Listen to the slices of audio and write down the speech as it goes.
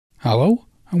Hello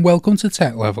and welcome to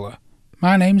Tech Leveler.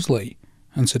 My name's Lee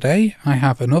and today I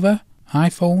have another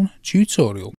iPhone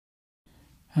tutorial.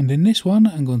 And in this one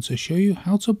I'm going to show you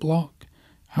how to block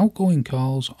outgoing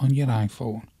calls on your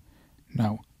iPhone.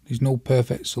 Now there's no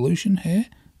perfect solution here,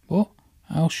 but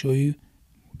I'll show you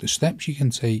the steps you can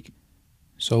take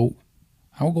so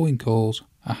outgoing calls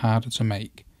are harder to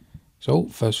make. So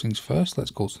first things first, let's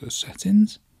go to the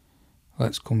settings.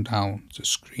 Let's come down to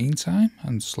screen time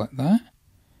and select that.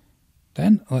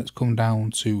 Then let's come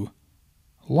down to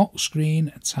lock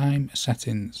screen time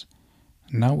settings.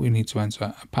 Now we need to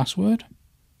enter a password.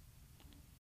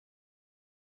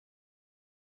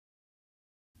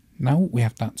 Now we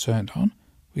have that turned on,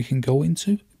 we can go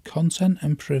into content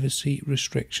and privacy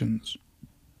restrictions.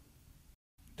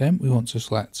 Then we want to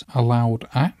select allowed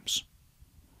apps.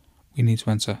 We need to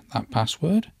enter that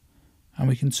password and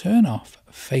we can turn off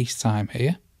FaceTime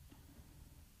here.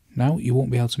 Now you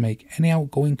won't be able to make any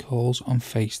outgoing calls on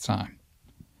FaceTime.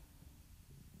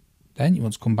 Then you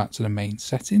want to come back to the main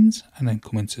settings and then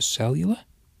come into cellular.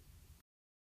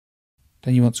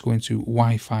 Then you want to go into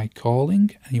Wi-Fi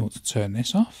calling and you want to turn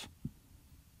this off.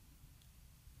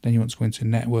 Then you want to go into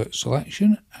network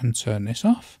selection and turn this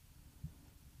off.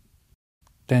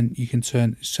 Then you can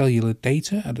turn cellular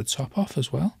data at the top off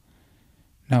as well.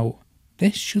 Now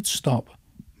this should stop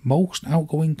most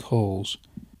outgoing calls.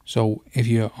 So if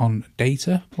you're on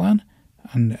data plan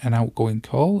and an outgoing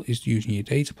call is using your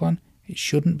data plan, it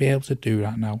shouldn't be able to do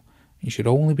that now. You should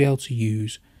only be able to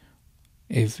use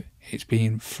if it's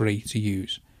being free to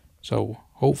use. So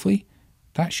hopefully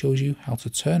that shows you how to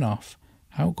turn off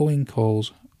outgoing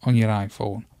calls on your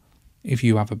iPhone. If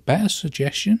you have a better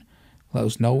suggestion, let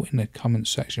us know in the comments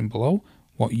section below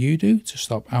what you do to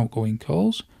stop outgoing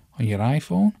calls on your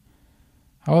iPhone.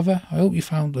 However, I hope you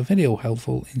found the video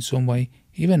helpful in some way,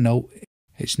 even though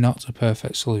it's not a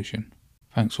perfect solution.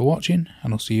 Thanks for watching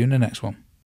and I'll see you in the next one.